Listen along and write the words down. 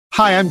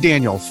Hi, I'm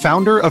Daniel,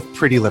 founder of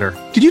Pretty Litter.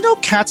 Did you know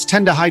cats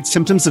tend to hide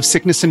symptoms of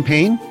sickness and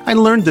pain? I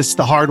learned this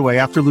the hard way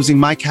after losing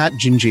my cat,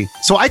 Gingy.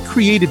 So I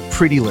created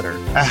Pretty Litter,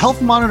 a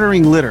health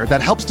monitoring litter that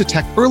helps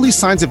detect early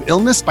signs of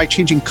illness by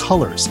changing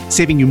colors,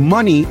 saving you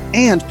money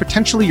and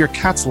potentially your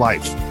cat's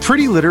life.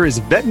 Pretty Litter is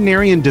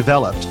veterinarian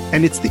developed,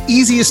 and it's the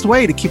easiest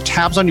way to keep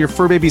tabs on your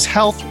fur baby's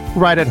health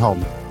right at home.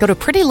 Go to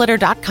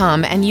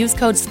prettylitter.com and use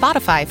code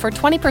SPOTIFY for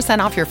 20%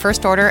 off your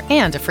first order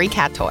and a free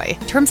cat toy.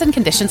 Terms and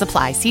conditions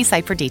apply. See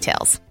site for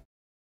details.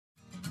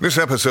 This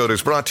episode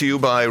is brought to you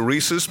by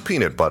Reese's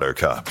Peanut Butter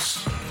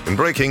Cups. In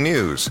breaking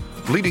news,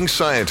 leading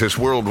scientists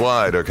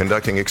worldwide are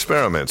conducting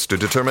experiments to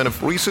determine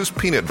if Reese's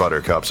Peanut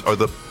Butter Cups are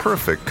the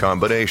perfect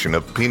combination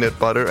of peanut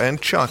butter and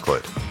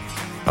chocolate.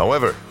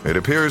 However, it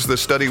appears the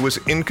study was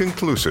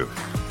inconclusive,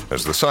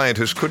 as the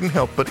scientists couldn't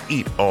help but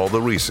eat all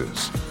the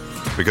Reese's.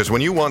 Because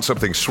when you want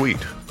something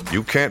sweet,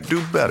 you can't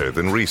do better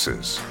than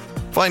Reese's.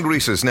 Find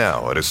Reese's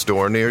now at a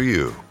store near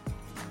you.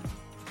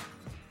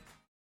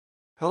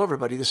 Hello,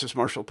 everybody. This is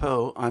Marshall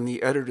Poe. I'm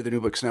the editor of the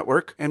New Books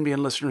Network. NBN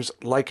listeners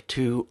like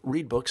to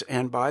read books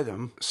and buy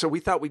them. So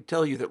we thought we'd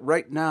tell you that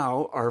right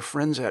now, our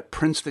friends at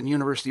Princeton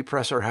University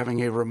Press are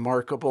having a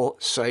remarkable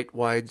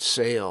site-wide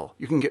sale.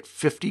 You can get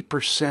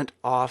 50%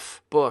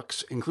 off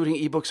books, including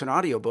ebooks and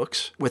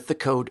audiobooks, with the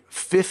code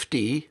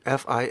 50,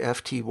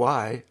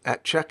 F-I-F-T-Y,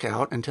 at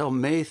checkout until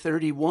May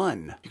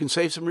 31. You can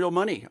save some real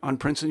money on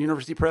Princeton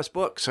University Press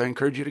books. I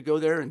encourage you to go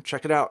there and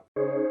check it out.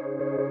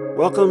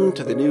 Welcome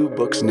to the New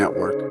Books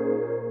Network.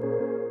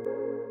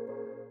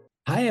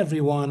 Hi,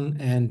 everyone,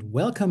 and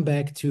welcome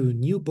back to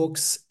New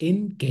Books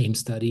in Game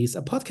Studies,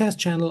 a podcast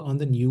channel on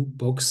the New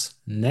Books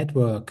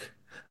Network.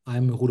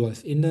 I'm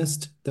Rudolf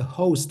Indest, the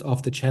host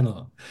of the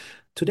channel.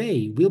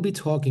 Today, we'll be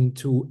talking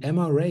to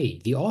Emma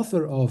Reay, the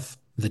author of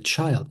The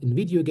Child in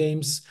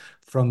Videogames,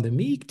 From the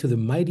Meek to the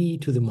Mighty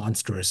to the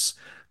Monstrous.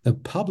 The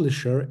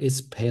publisher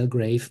is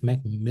Palgrave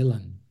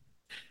Macmillan.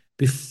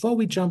 Before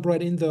we jump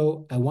right in,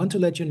 though, I want to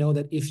let you know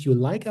that if you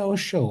like our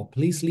show,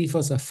 please leave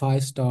us a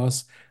 5-star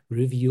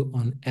review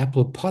on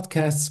Apple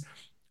Podcasts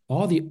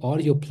or the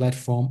audio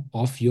platform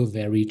of your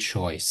very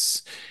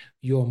choice.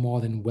 You're more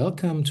than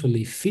welcome to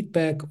leave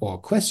feedback or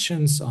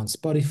questions on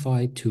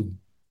Spotify too.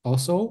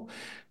 Also,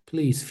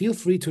 please feel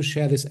free to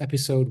share this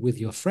episode with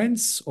your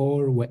friends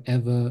or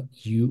wherever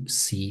you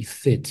see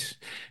fit.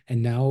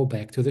 And now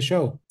back to the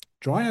show.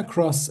 Drawing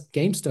across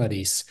game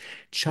studies,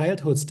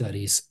 childhood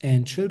studies,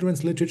 and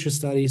children's literature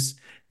studies,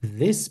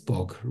 this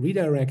book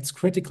redirects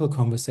critical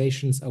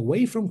conversations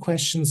away from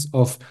questions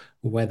of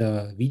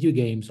whether video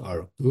games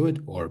are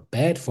good or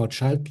bad for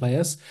child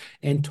players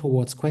and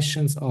towards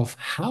questions of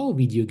how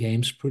video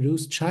games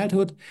produce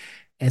childhood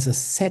as a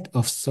set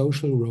of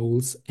social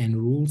roles and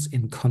rules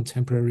in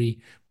contemporary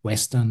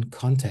Western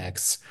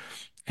contexts.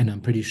 And I'm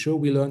pretty sure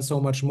we learn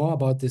so much more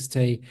about this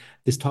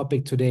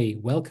topic today.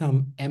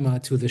 Welcome, Emma,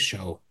 to the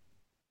show.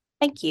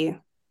 Thank you.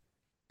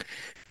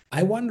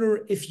 I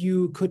wonder if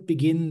you could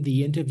begin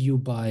the interview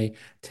by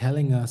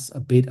telling us a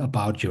bit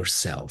about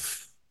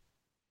yourself.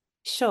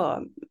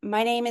 Sure.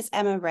 My name is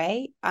Emma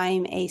Reay.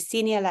 I'm a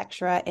senior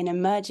lecturer in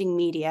emerging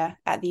media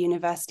at the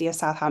University of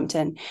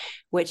Southampton,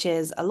 which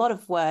is a lot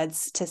of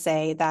words to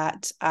say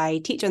that I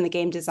teach on the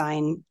game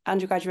design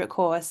undergraduate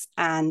course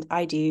and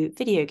I do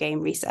video game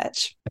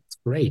research. That's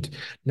great.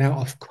 Now,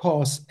 of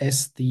course,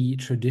 as the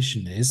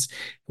tradition is,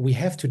 we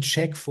have to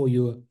check for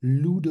your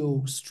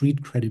Ludo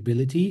Street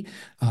credibility.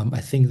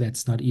 I think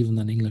that's not even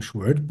an English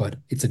word, but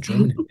it's a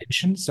German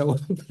invention. So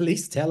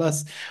please tell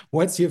us,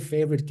 what's your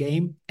favorite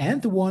game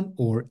and the one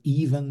or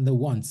even the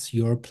ones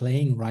you're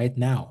playing right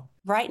now?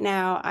 Right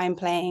now, I'm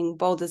playing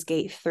Baldur's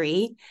Gate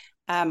 3.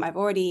 I've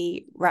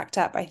already racked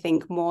up, I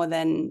think, more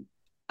than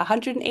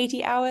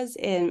 180 hours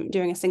in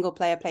doing a single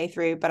player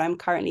playthrough, but I'm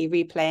currently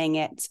replaying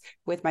it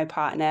with my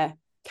partner,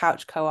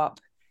 couch co-op.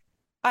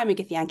 I'm a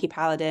Githyanki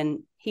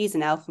paladin, he's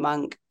an elf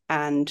monk,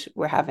 and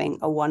we're having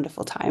a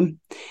wonderful time.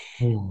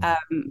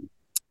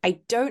 I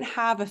don't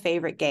have a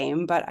favorite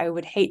game, but I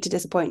would hate to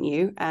disappoint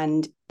you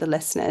and the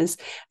listeners.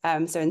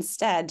 So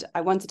instead,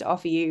 I wanted to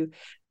offer you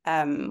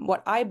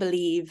what I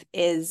believe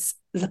is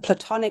the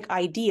platonic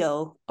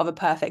ideal of a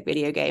perfect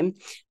video game,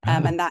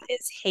 and that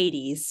is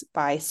Hades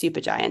by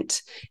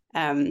Supergiant.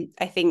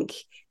 I think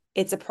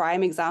it's a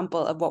prime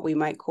example of what we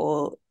might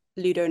call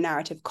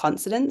ludonarrative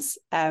consonance,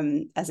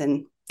 as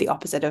in the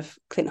opposite of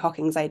Clint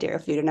Hocking's idea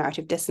of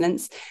ludonarrative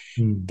dissonance,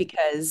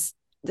 because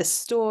the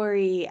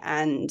story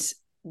and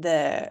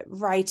the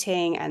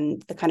writing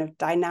and the kind of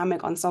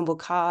dynamic ensemble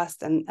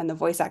cast and the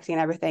voice acting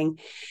and everything,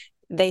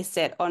 they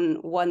sit on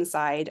one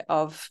side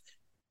of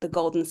the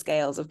golden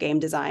scales of game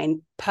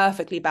design,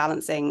 perfectly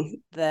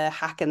balancing the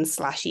hack and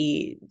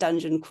slashy,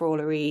 dungeon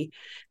crawlery,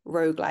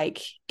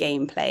 roguelike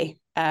gameplay.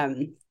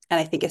 And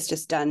I think it's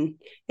just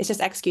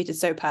executed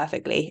so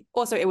perfectly.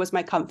 Also, it was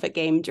my comfort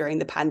game during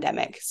the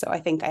pandemic. So I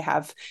think I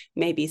have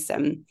maybe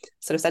some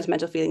sort of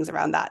sentimental feelings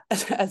around that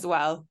as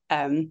well.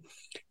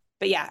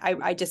 But yeah,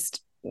 I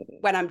just,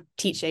 when I'm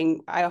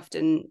teaching, I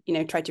often,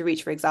 try to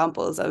reach for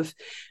examples of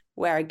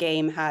where a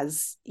game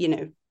has,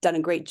 done a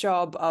great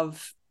job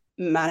of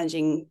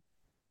managing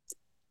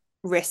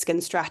risk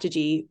and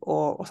strategy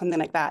or something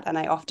like that. And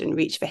I often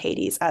reach for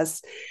Hades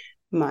as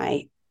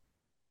my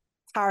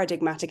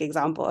paradigmatic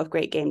example of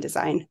great game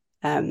design.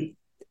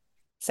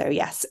 So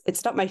yes,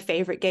 it's not my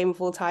favorite game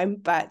of all time,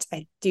 but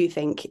I do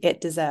think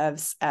it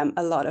deserves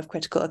a lot of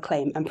critical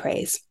acclaim and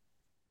praise.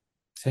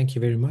 Thank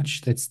you very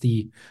much. That's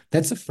the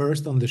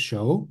first on the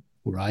show,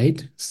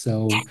 right?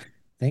 So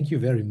thank you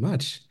very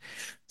much.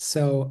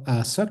 So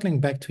circling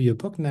back to your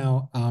book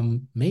now,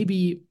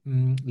 maybe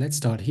let's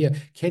start here.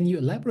 Can you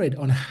elaborate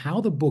on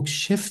how the book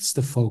shifts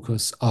the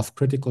focus of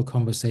critical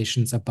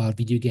conversations about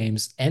video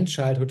games and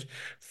childhood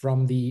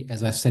from the,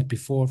 as I've said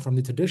before, from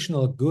the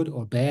traditional good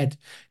or bad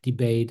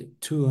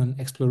debate to an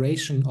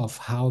exploration of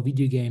how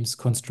video games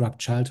construct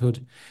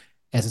childhood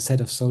as a set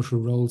of social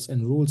roles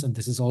and rules? And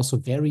this is also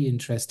very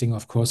interesting,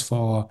 of course,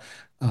 for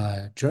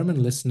our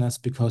German listeners,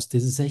 because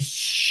this is a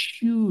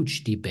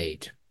huge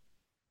debate.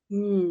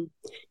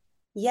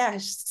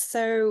 Yes.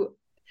 So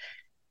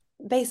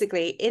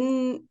basically,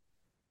 in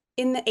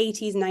the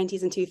 80s,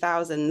 90s, and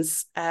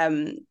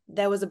 2000s,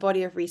 there was a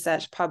body of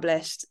research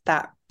published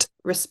that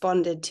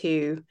responded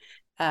to,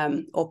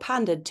 or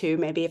pandered to,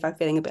 maybe if I'm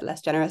feeling a bit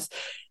less generous,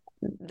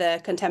 the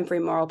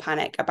contemporary moral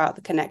panic about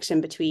the connection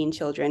between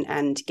children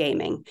and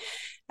gaming.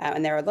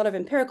 And there are a lot of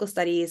empirical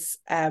studies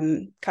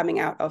coming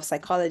out of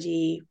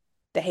psychology,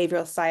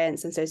 behavioral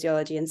science, and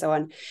sociology, and so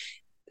on,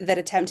 that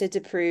attempted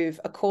to prove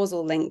a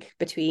causal link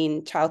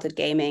between childhood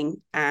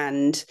gaming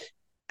and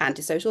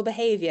antisocial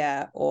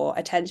behavior or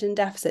attention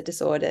deficit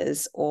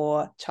disorders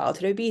or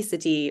childhood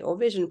obesity or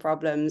vision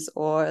problems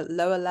or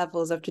lower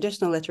levels of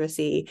traditional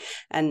literacy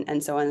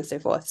and so on and so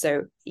forth.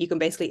 So you can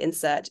basically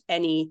insert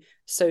any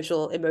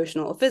social,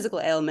 emotional, or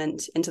physical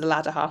ailment into the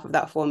latter half of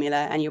that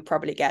formula, and you'll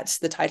probably get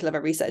the title of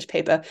a research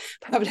paper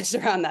published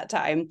around that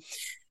time.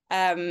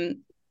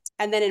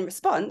 And then in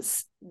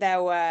response,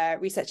 there were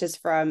researchers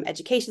from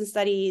education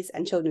studies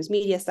and children's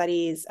media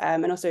studies,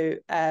 and also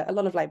a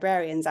lot of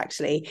librarians,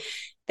 actually.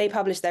 They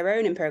published their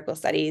own empirical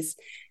studies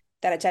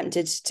that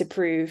attempted to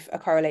prove a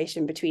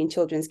correlation between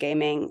children's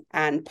gaming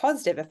and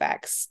positive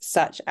effects,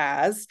 such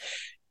as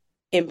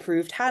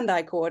improved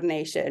hand-eye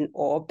coordination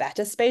or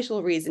better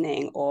spatial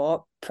reasoning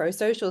or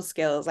pro-social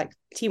skills like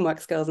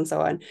teamwork skills and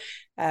so on,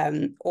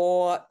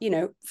 or,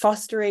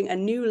 fostering a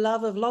new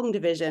love of long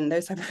division,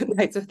 those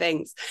types of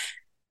things.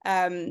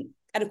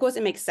 And of course,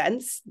 it makes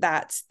sense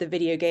that the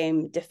video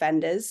game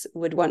defenders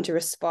would want to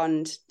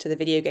respond to the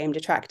video game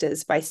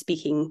detractors by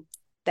speaking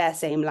their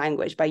same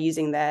language, by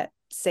using their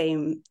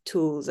same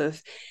tools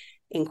of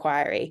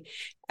inquiry.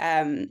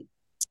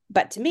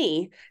 But to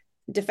me,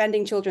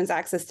 defending children's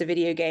access to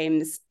video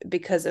games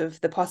because of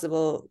the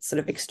possible sort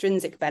of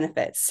extrinsic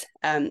benefits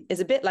is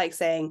a bit like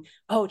saying,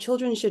 oh,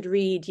 children should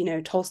read,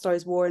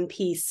 Tolstoy's War and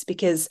Peace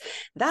because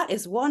that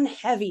is one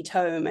heavy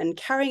tome, and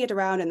carrying it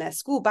around in their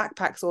school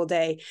backpacks all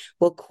day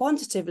will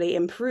quantitatively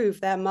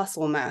improve their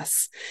muscle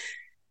mass.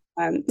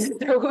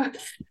 So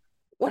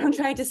what I'm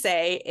trying to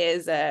say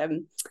is,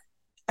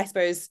 I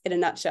suppose in a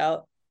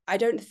nutshell, I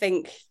don't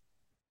think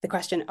the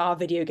question, are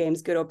video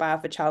games good or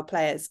bad for child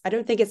players? I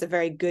don't think it's a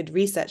very good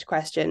research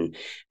question,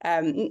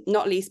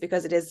 not least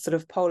because it is sort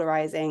of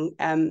polarizing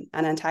and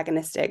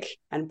antagonistic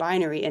and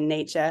binary in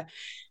nature,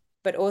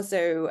 but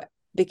also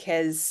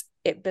because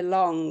it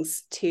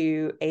belongs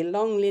to a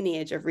long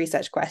lineage of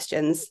research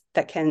questions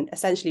that can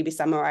essentially be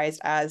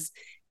summarized as,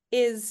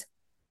 is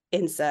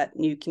insert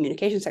new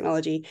communications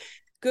technology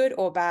good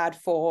or bad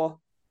for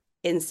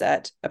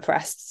insert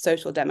oppressed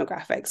social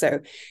demographic? So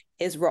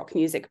is rock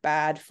music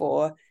bad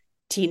for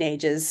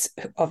teenagers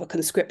of a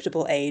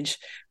conscriptable age?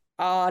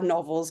 Are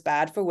novels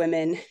bad for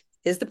women?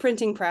 Is the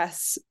printing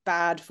press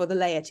bad for the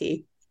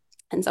laity?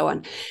 And so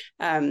on.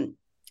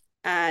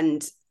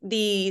 And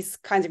these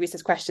kinds of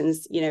research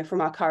questions,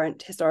 from our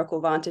current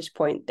historical vantage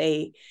point,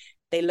 they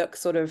look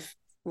sort of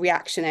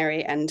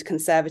reactionary and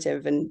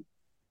conservative, and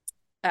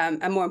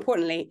more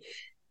importantly,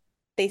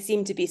 they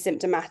seem to be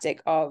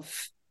symptomatic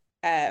of,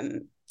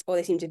 or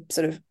they seem to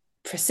sort of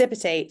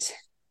precipitate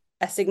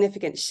a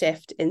significant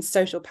shift in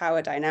social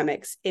power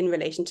dynamics in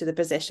relation to the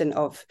position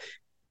of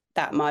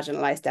that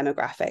marginalized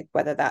demographic,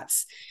 whether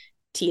that's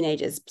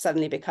teenagers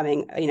suddenly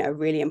becoming, a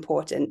really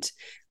important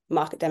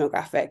market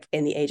demographic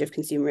in the age of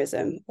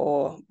consumerism,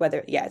 or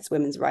whether, it's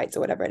women's rights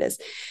or whatever it is.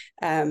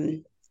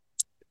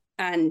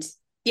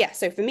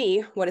 So for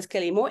me, what is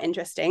clearly more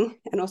interesting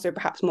and also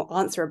perhaps more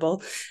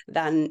answerable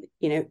than,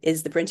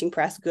 is the printing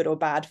press good or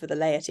bad for the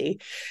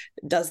laity?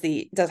 Does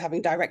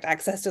having direct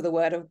access to the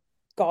word of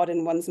God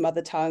in one's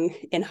mother tongue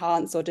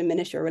enhance or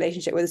diminish your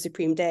relationship with a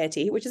supreme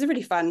deity? Which is a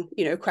really fun,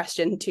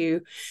 question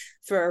to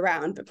throw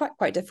around, but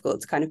quite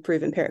difficult to kind of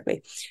prove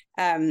empirically.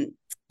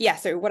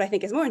 So what I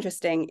think is more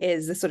interesting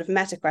is the sort of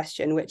meta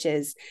question, which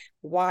is,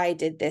 why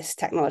did this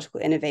technological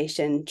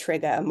innovation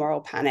trigger a moral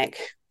panic?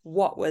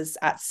 What was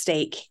at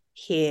stake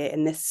here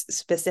in this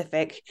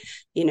specific,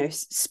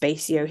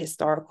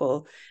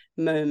 spatio-historical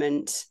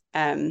moment?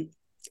 And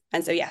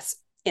so, yes,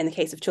 in the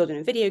case of children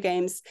and video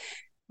games,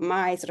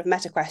 my sort of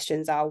meta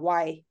questions are,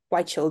 why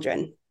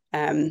children?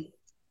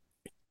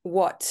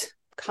 What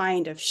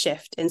kind of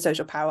shift in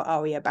social power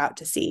are we about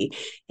to see?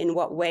 In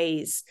what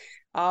ways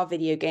are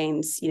video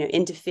games,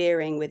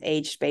 interfering with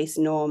age-based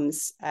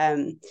norms,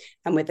 and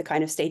with the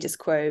kind of status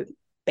quo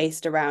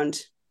based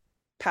around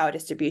power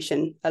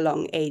distribution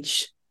along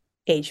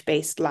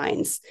age-based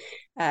lines?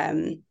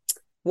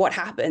 What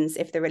happens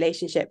if the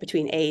relationship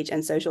between age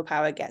and social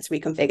power gets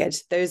reconfigured?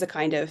 Those are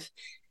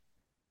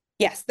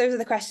those are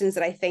the questions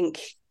that I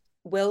think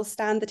will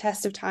stand the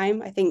test of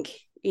time. I think,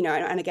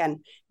 and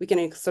again, we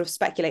can sort of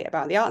speculate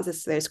about the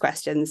answers to those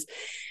questions,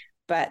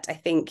 but I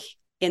think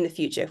in the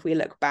future, if we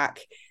look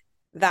back,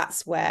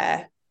 that's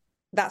going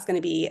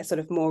to be a sort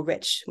of more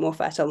rich, more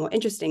fertile, more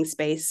interesting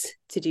space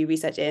to do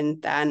research in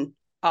than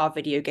are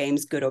video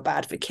games good or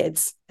bad for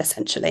kids,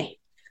 essentially.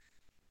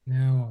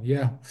 No,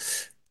 yeah.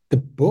 The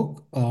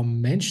book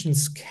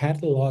mentions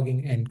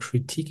cataloging and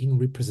critiquing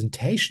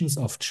representations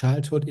of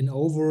childhood in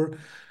over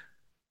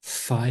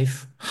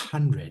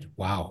 500.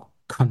 Wow.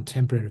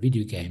 Contemporary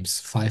video games,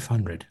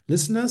 500.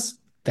 Listeners,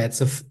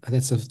 that's a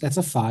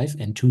 5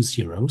 and 2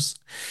 zeros.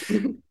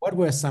 What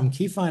were some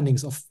key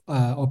findings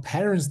or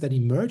patterns that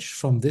emerged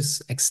from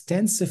this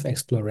extensive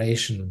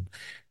exploration?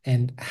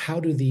 And how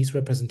do these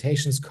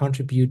representations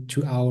contribute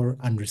to our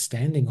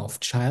understanding of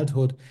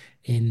childhood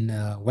in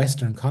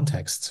Western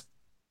contexts?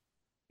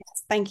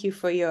 Thank you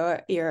for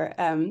your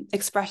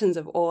expressions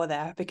of awe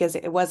there, because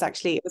it was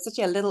actually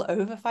a little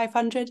over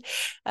 500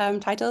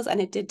 titles,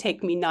 and it did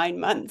take me 9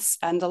 months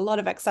and a lot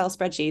of Excel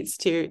spreadsheets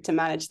to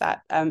manage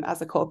that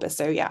as a corpus.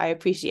 So yeah, I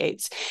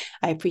appreciate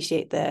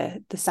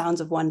the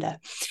sounds of wonder.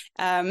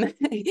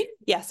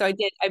 Yeah, so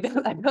I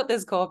built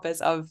this corpus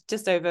of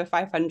just over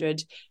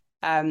 500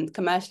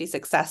 commercially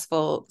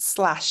successful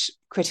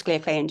 / critically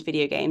acclaimed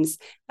video games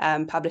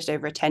published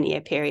over a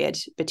 10-year period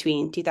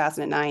between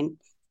 2009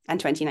 and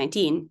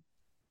 2019.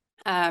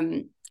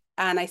 And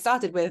I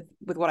started with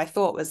what I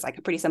thought was like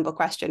a pretty simple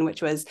question,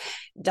 which was,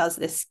 does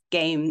this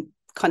game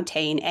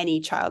contain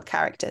any child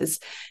characters?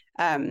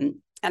 And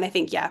I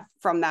think,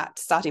 from that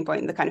starting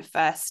point, the kind of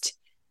first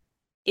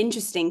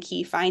interesting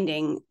key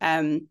finding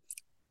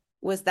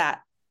was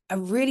that a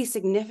really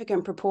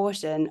significant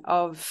proportion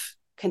of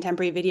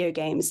contemporary video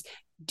games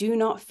do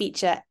not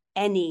feature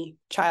any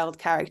child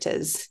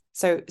characters.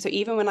 So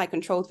even when I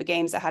controlled for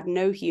games that had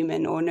no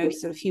human or no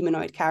sort of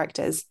humanoid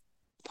characters,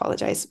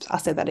 apologize, I'll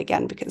say that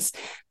again because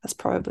that's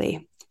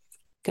probably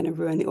going to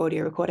ruin the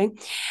audio recording.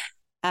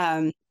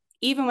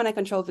 Even when I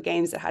controlled for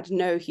games that had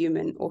no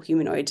human or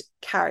humanoid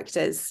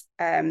characters,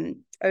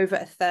 over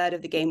a third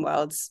of the game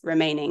worlds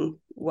remaining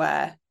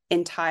were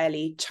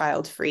entirely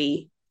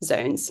child-free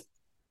zones.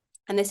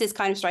 And this is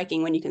kind of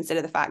striking when you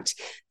consider the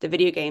fact that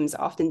video games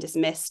are often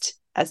dismissed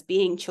as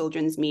being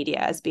children's media,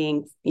 as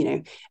being,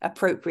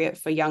 appropriate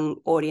for young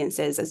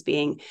audiences, as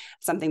being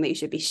something that you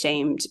should be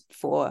shamed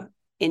for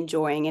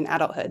enjoying in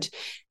adulthood,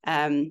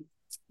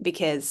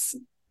 because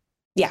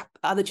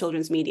other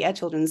children's media,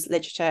 children's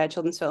literature,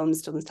 children's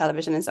films, children's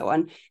television, and so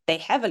on, they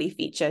heavily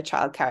feature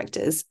child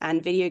characters,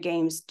 and video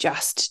games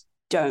just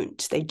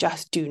don't. They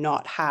just do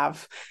not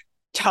have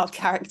child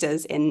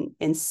characters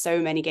in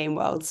so many game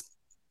worlds.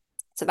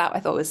 So that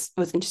I thought was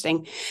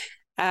interesting.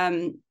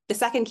 The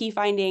second key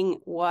finding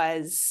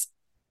was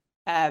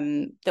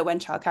that when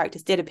child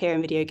characters did appear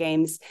in video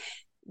games,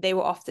 they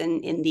were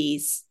often in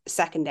these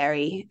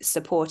secondary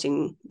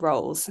supporting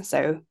roles.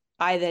 So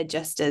either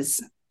just as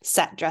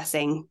set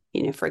dressing,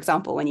 for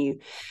example, when you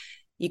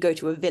go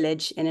to a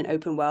village in an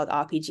open world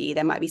RPG,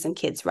 there might be some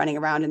kids running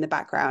around in the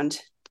background,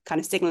 kind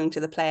of signaling to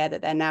the player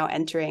that they're now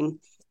entering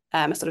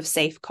a sort of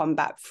safe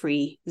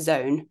combat-free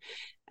zone.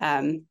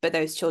 But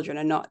those children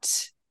are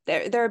not,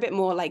 they're a bit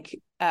more like,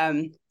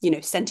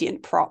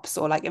 sentient props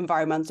or like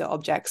environmental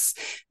objects,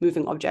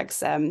 moving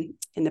objects in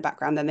the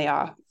background than they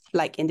are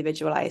like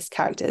individualized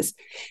characters.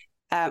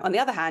 On the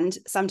other hand,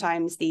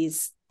 sometimes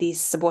these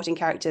supporting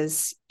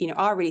characters,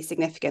 are really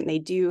significant. They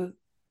do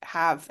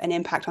have an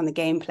impact on the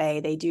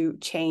gameplay. They do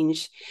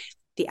change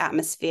the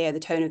atmosphere, the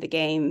tone of the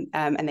game,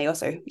 and they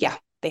also,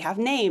 they have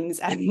names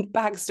and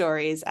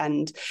backstories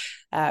and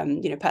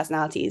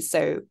personalities.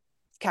 So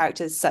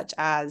characters such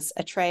as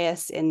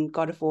Atreus in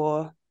God of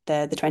War,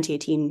 the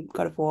 2018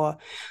 God of War,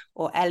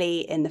 or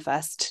Ellie in the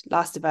first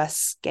Last of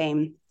Us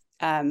game,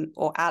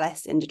 or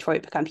Alice in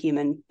Detroit Become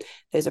Human.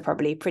 Those are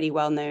probably pretty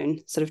well-known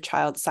sort of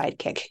child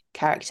sidekick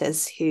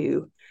characters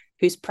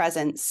whose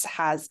presence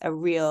has a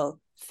real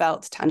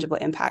felt tangible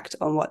impact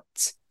on what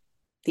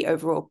the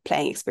overall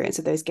playing experience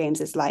of those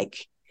games is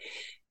like.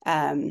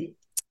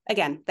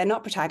 Again, they're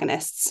not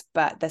protagonists,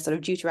 but they're sort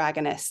of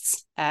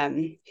deuteragonists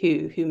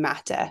who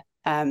matter.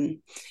 And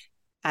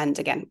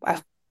again, I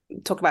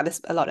talk about this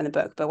a lot in the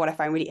book, but what I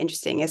find really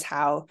interesting is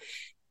how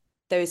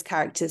those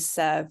characters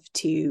serve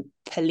to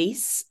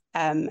police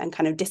and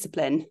kind of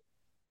discipline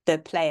the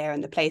player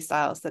and the play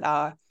styles that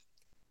are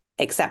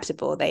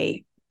acceptable.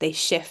 They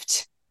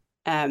shift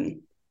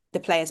the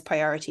player's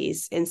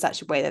priorities in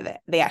such a way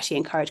that they actually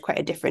encourage quite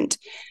a different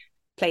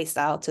play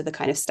style to the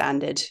kind of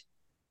standard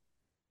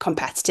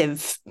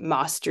competitive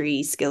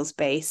mastery,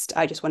 skills-based,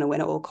 I just want to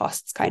win at all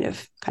costs kind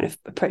of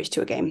approach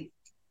to a game.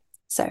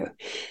 So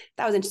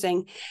that was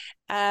interesting.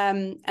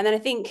 And then I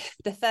think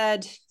the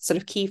third sort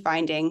of key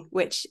finding,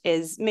 which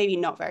is maybe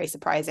not very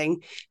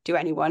surprising to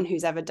anyone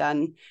who's ever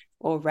done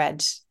or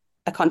read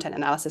a content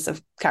analysis of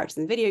characters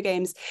in video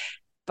games,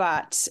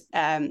 but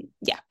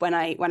when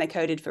I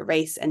coded for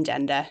race and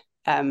gender,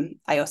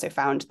 I also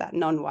found that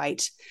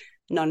non-white,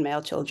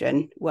 non-male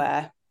children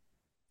were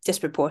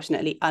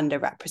disproportionately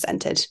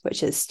underrepresented,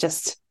 which is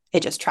just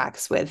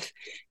tracks with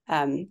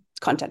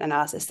content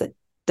analysis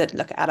that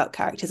look at adult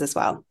characters as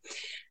well.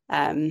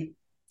 And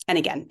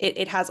again,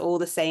 it has all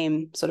the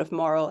same sort of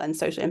moral and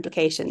social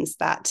implications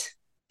that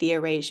the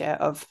erasure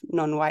of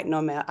non-white,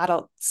 non-male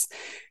adults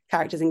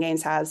characters in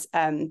games has,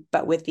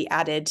 but with the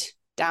added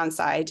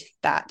downside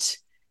that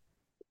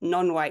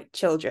non-white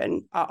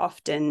children are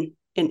often,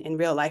 in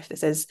real life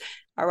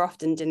are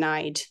often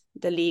denied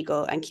the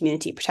legal and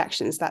community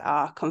protections that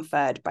are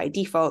conferred by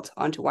default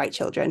onto white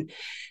children.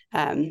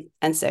 And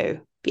so,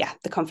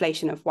 the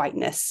conflation of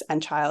whiteness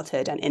and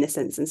childhood and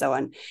innocence and so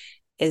on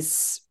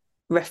is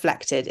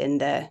reflected in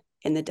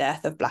the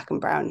dearth of Black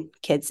and brown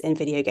kids in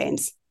video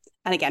games.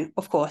 And again,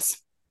 of course,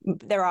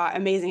 there are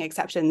amazing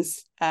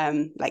exceptions,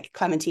 like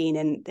Clementine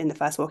in the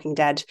first Walking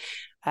Dead,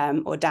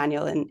 or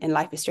Daniel in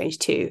Life is Strange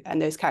 2, and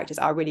those characters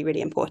are really,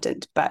 really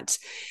important. But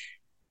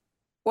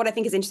what I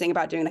think is interesting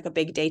about doing like a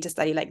big data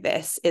study like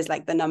this is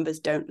like the numbers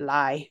don't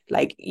lie.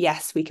 Like,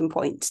 yes, we can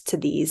point to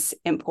these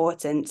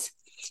important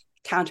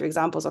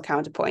counterexamples or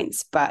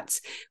counterpoints, but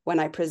when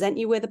I present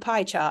you with a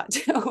pie chart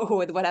or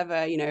with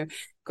whatever,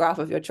 graph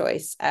of your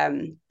choice,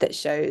 that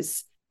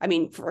shows, I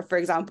mean, for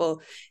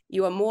example,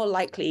 you are more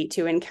likely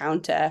to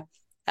encounter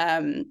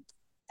a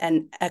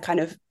kind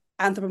of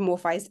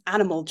anthropomorphized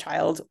animal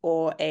child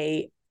or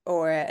a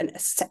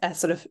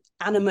sort of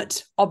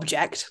animate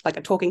object like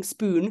a talking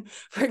spoon,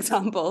 for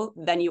example,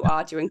 than you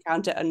are to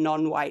encounter a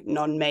non-white,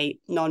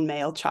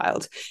 non-male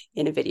child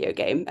in a video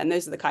game. And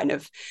those are the kind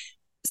of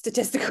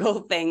statistical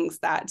things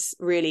that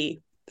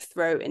really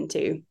throw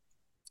into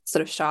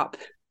sort of sharp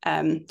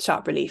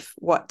relief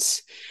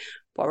what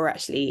we're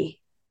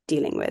actually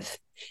dealing with.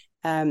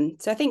 So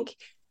I think,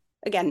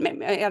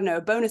 again, I don't know,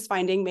 a bonus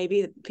finding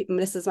maybe that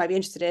listeners might be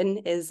interested in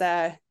is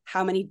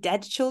how many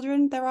dead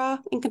children there are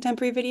in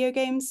contemporary video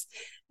games.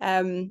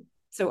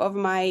 So of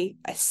my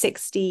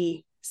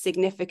 60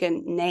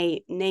 significant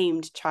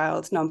named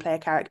child non-player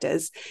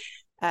characters,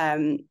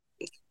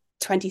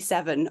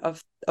 27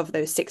 of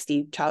those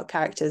 60 child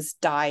characters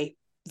die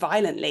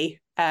violently,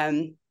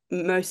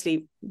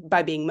 mostly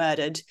by being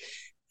murdered.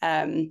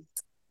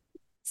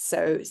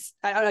 So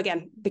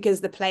again,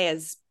 because the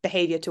player's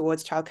behavior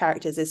towards child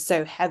characters is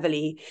so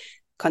heavily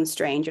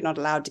constrained, you're not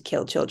allowed to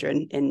kill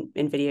children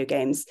in video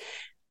games.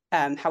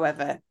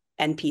 However,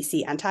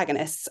 NPC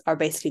antagonists are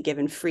basically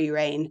given free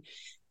rein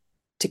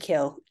to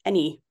kill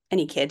any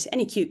kid,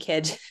 any cute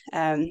kid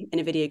in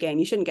a video game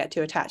you shouldn't get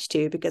too attached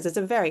to, because there's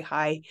a very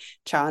high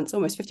chance,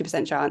 almost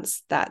 50%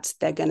 chance, that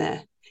they're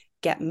gonna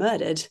get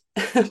murdered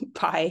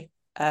by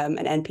an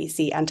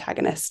NPC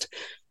antagonist.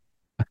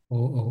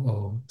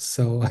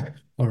 So,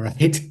 all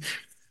right.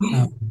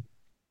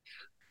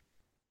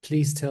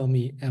 Please tell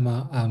me,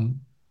 Emma,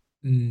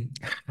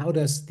 how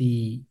does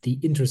the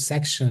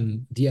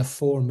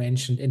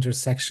aforementioned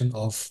intersection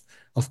of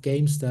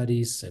game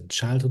studies and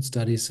childhood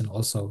studies and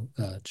also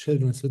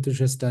children's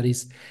literature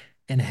studies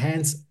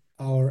enhance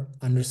our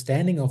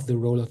understanding of the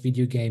role of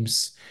video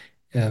games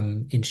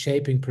in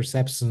shaping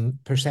perceptions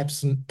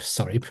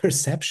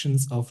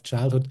of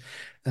childhood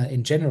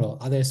in general?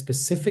 Are there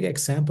specific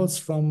examples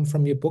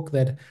from your book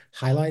that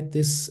highlight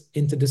this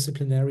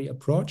interdisciplinary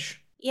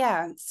approach?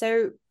 Yeah,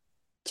 so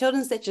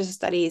children's literature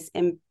studies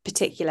in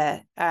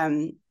particular,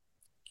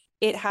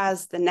 it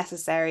has the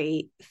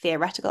necessary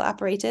theoretical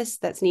apparatus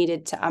that's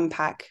needed to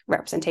unpack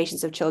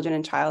representations of children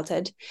in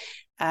childhood.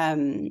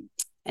 And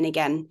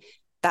again,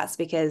 that's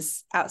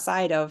because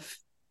outside of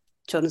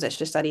children's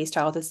literature studies,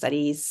 childhood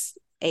studies,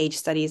 age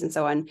studies, and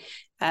so on,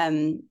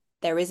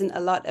 there isn't a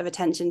lot of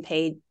attention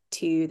paid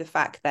to the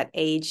fact that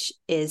age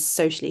is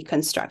socially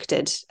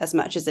constructed as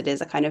much as it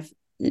is a kind of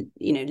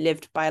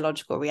lived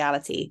biological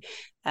reality.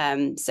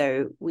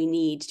 So we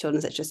need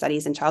children's literature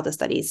studies and childhood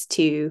studies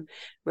to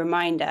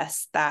remind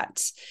us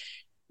that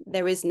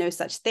there is no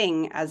such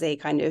thing as a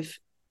kind of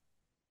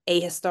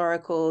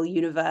ahistorical,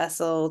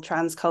 universal,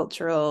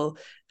 transcultural,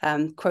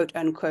 quote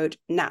unquote,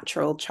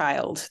 natural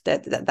child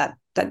that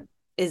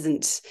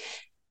isn't,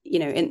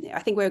 I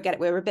think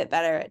we're a bit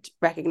better at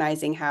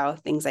recognizing how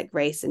things like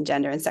race and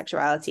gender and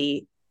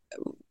sexuality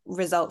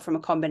result from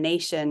a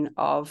combination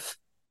of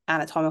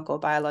anatomical,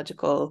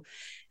 biological,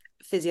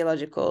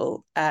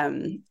 physiological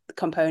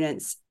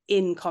components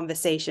in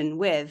conversation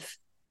with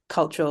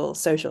cultural,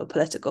 social,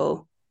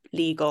 political,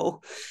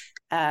 legal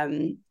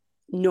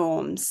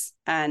norms.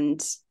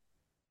 And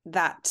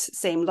that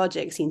same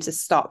logic seems to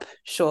stop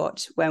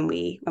short when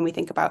we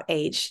think about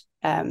age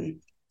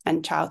and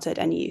childhood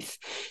and youth.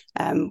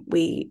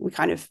 We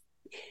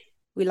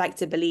like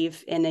to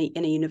believe in a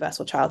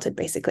universal childhood,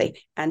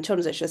 basically. And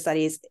children's literature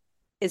studies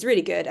is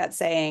really good at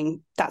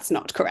saying that's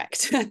not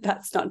correct,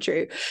 that's not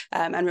true,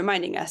 and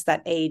reminding us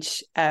that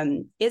age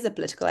is a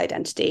political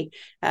identity,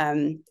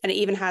 and it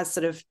even has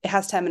it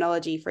has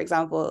terminology. For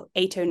example,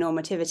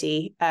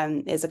 atonormativity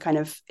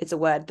it's a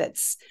word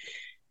that's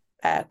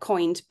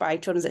coined by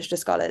children's literature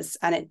scholars,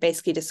 and it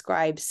basically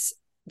describes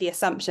the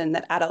assumption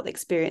that adult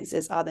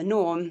experiences are the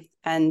norm,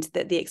 and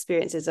that the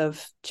experiences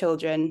of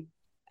children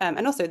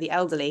and also the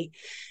elderly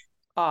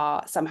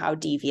are somehow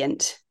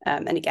deviant.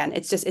 And again,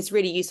 it's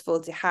really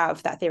useful to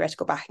have that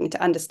theoretical backing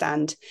to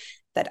understand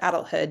that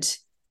adulthood,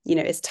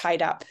 is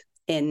tied up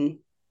in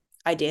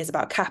ideas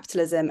about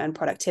capitalism and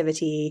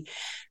productivity,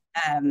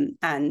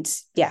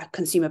 and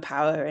consumer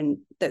power and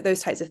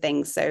those types of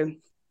things. So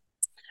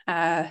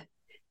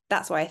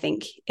that's why I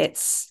think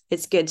it's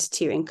good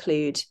to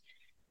include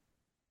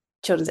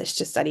children's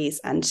literature studies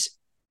and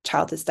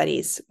childhood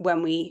studies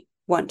when we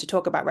want to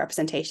talk about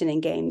representation in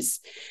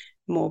games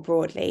more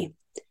broadly.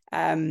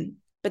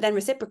 But then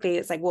reciprocally,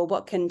 it's like, well,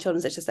 what can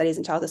children's literature studies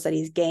and childhood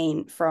studies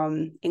gain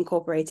from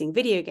incorporating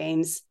video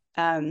games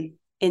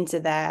into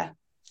their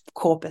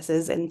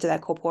corpuses, into their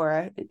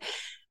corpora?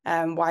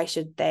 Why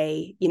should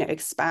they,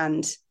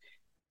 expand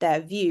their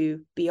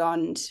view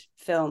beyond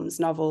films,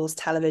 novels,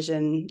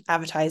 television,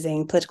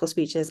 advertising, political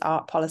speeches,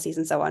 art policies,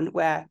 and so on,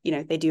 where,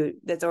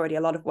 there's already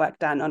a lot of work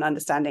done on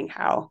understanding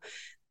how,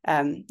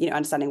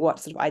 understanding what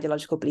sort of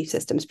ideological belief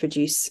systems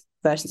produce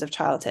versions of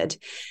childhood.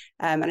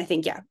 And I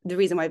think, the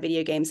reason why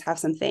video games have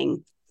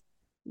something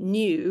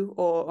new,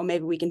 or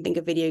maybe we can think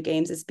of video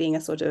games as being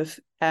a sort of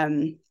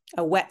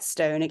a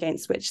whetstone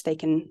against which they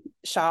can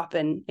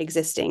sharpen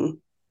existing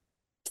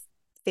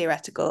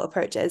theoretical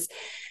approaches,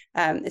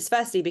 is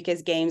firstly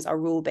because games are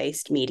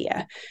rule-based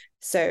media.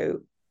 So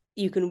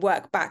you can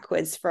work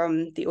backwards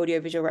from the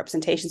audiovisual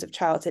representations of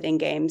childhood in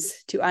games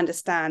to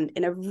understand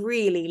in a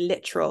really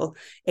literal,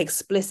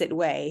 explicit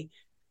way,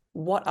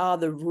 what are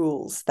the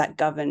rules that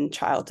govern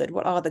childhood?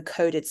 What are the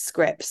coded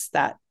scripts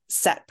that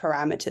set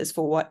parameters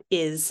for what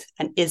is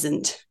and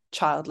isn't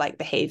childlike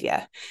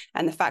behavior?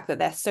 And the fact that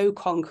they're so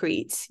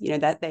concrete,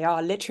 that they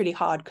are literally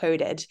hard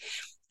coded,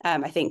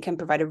 I think can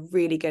provide a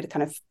really good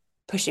kind of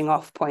pushing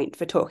off point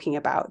for talking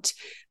about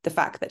the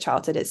fact that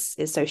childhood is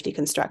socially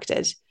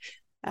constructed.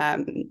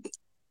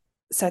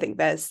 So I think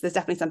there's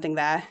definitely something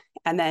there.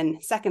 And then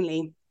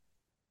secondly,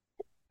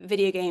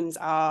 video games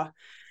are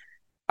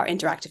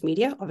interactive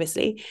media,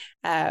 obviously,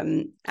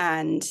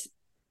 and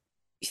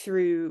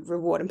through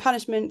reward and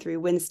punishment, through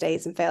win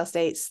states and fail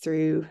states,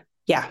 through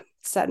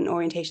certain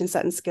orientations,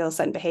 certain skills,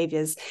 certain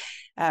behaviors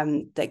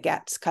that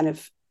get kind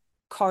of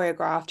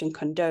choreographed and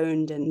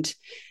condoned and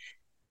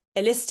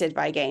elicited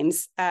by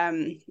games,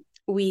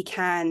 we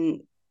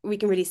can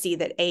really see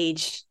that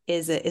age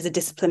is a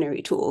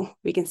disciplinary tool.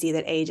 We can see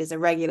that age is a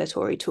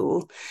regulatory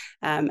tool,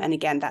 and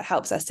again, that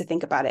helps us to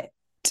think about it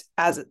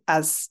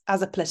as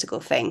a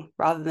political thing,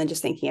 rather than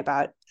just thinking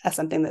about as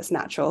something that's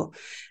natural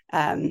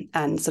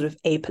and sort of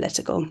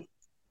apolitical.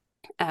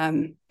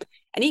 And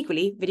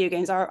equally, video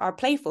games are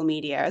playful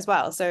media as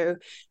well. So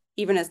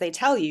even as they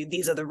tell you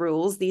these are the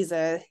rules, these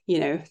are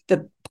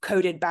the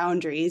coded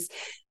boundaries,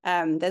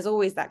 there's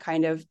always that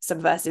kind of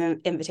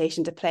subversive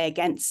invitation to play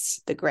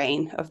against the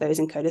grain of those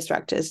encoded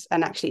structures,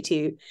 and actually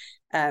to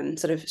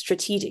sort of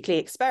strategically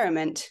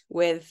experiment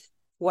with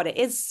what it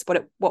is,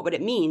 what would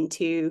it mean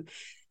to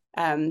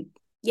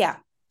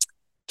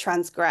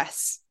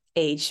transgress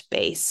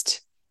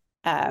age-based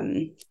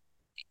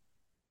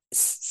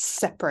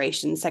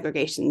separations,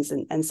 segregations,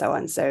 and so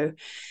on. So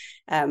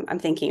I'm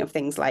thinking of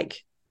things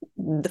like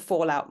the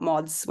Fallout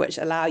mods, which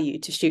allow you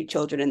to shoot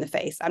children in the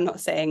face. I'm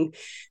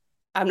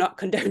not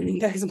condoning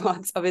those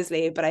mods,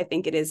 obviously, but I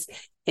think it is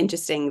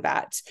interesting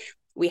that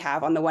we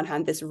have, on the one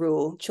hand, this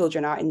rule: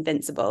 children are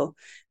invincible,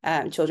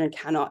 children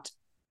cannot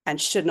and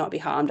should not be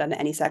harmed under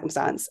any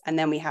circumstance. And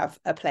then we have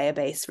a player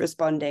base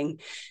responding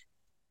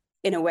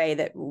in a way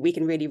that we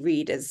can really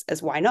read as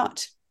why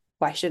not?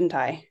 Why shouldn't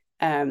I?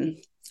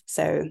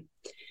 So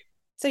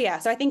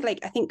I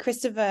think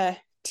Christopher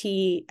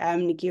T.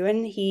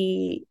 Nguyen,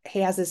 he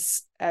has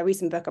this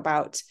recent book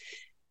about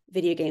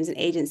video games and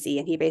agency,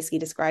 and he basically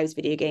describes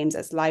video games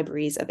as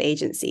libraries of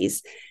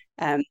agencies.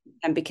 And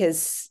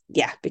because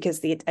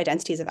the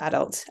identities of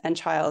adult and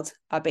child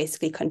are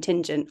basically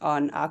contingent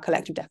on our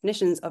collective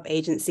definitions of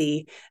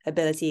agency,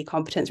 ability,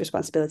 competence,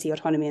 responsibility,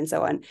 autonomy, and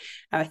so on.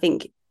 And I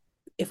think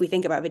if we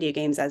think about video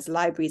games as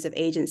libraries of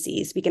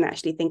agencies, we can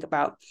actually think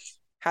about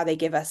how they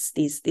give us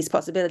these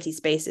possibility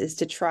spaces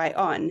to try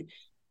on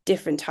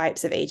different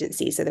types of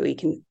agency, so that we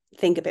can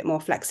think a bit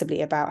more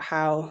flexibly about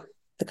how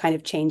the kind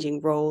of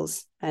changing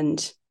roles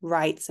and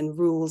rights and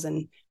rules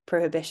and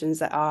prohibitions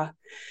that are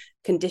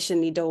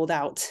conditionally doled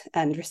out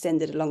and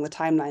rescinded along the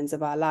timelines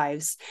of our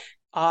lives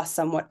are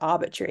somewhat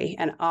arbitrary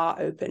and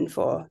are open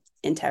for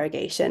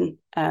interrogation.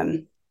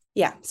 So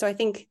I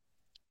think,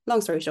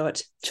 long story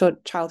short,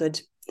 childhood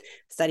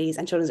studies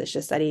and children's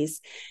literature studies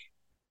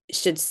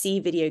should see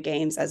video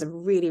games as a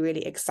really,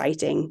 really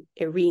exciting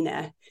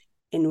arena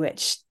in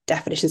which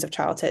definitions of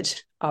childhood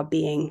are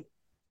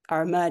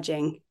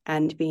emerging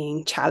and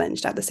being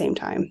challenged at the same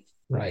time.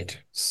 Right.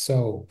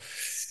 So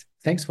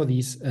thanks for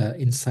these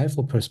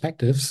insightful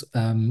perspectives.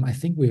 I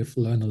think we've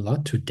learned a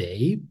lot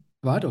today,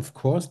 but of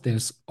course,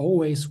 there's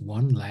always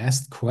one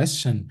last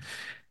question.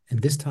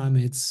 And this time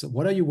it's,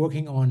 what are you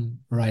working on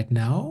right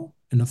now?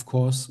 And of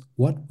course,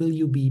 what will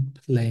you be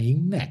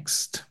playing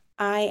next?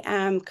 I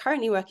am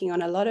currently working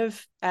on a lot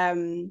of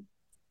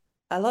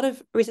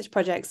research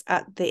projects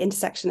at the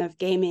intersection of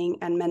gaming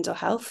and mental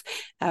health,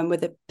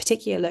 with a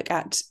particular look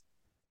at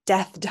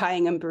death,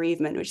 dying, and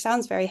bereavement, which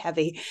sounds very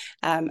heavy,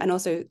 and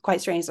also quite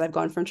strange that I've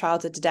gone from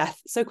childhood to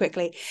death so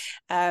quickly.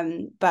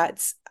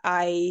 But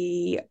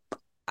I'm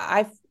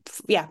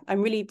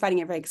really finding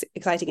it very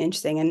exciting and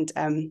interesting. And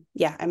I'm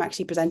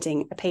actually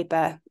presenting a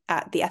paper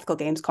at the Ethical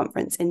Games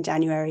conference in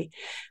January,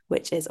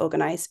 which is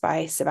organized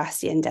by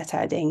Sebastian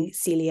Deterding,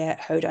 Celia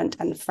Hodunt,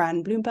 and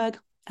Fran Bloomberg.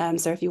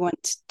 So if you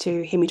want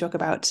to hear me talk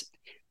about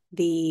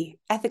the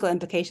ethical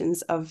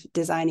implications of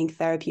designing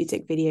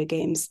therapeutic video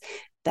games,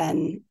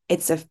 then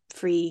it's a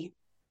free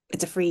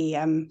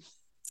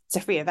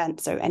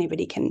event, so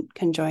anybody can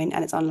join,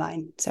 and it's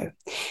online, so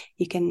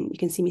you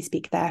can see me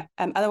speak there.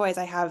 Otherwise,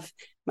 I have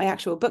my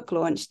actual book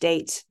launch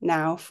date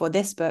now for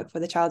this book, for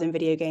The Child in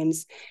Video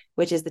Games,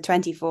 which is the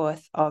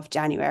 24th of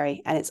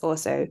January, and it's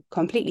also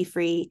completely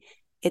free.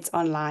 It's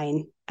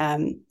online.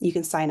 You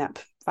can sign up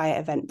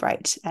via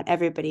Eventbrite, and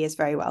everybody is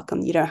very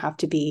welcome. You don't have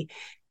to be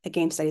a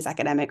game studies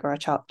academic or a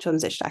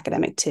children's literature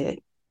academic to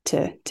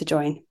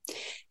join.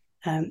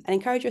 And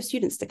encourage your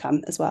students to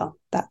come as well.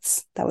 That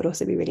would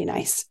also be really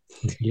nice.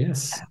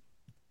 Yes.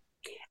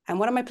 And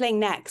what am I playing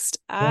next?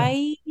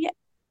 Yeah.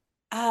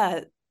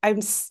 I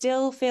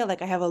still feel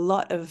like I have a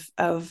lot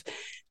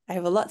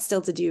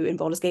still to do in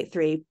Baldur's Gate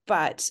 3,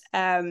 but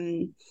I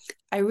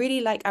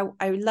really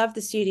I love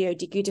the studio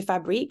Die Gute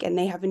Fabrik, and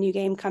they have a new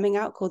game coming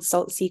out called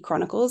Salt Sea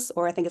Chronicles,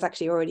 or I think it's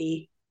actually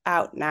already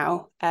out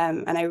now.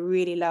 And I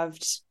really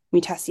loved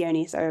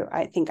Mutazioni, so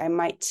I think I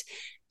might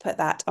put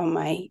that on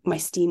my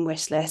Steam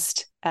wish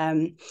list.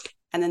 And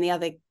then the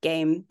other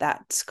game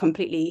that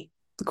completely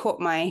caught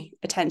my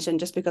attention,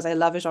 just because I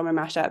love a genre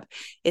mashup,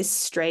 is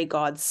Stray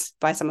Gods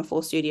by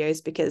Summerfall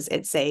Studios, because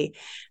it's a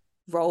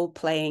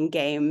role-playing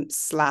game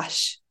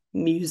 /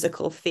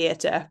 musical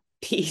theater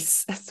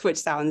piece, which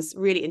sounds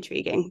really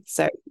intriguing.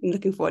 So I'm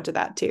looking forward to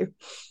that too.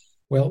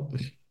 Well,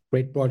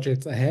 great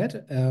projects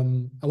ahead.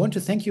 I want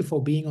to thank you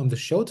for being on the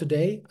show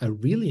today. I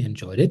really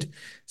enjoyed it.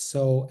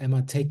 So,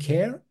 Emma, take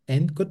care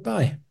and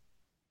goodbye.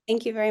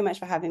 Thank you very much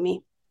for having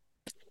me.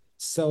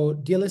 So,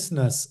 dear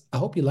listeners, I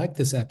hope you liked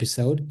this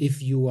episode.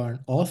 If you are an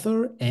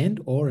author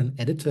and/or an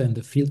editor in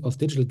the field of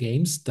digital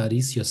game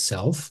studies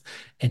yourself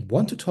and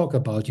want to talk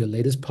about your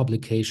latest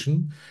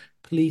publication,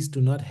 please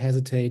do not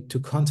hesitate to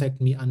contact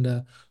me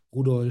under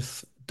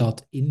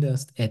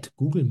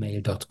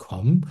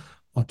rudolf.inderst@googlemail.com.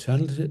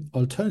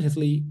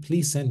 Alternatively,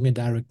 please send me a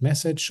direct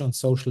message on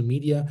social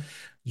media.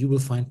 You will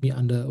find me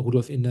under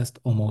Rudolf Inderst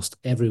almost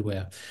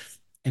everywhere.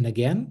 And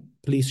again,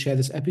 please share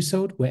this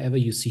episode wherever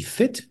you see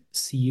fit.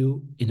 See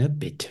you in a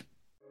bit.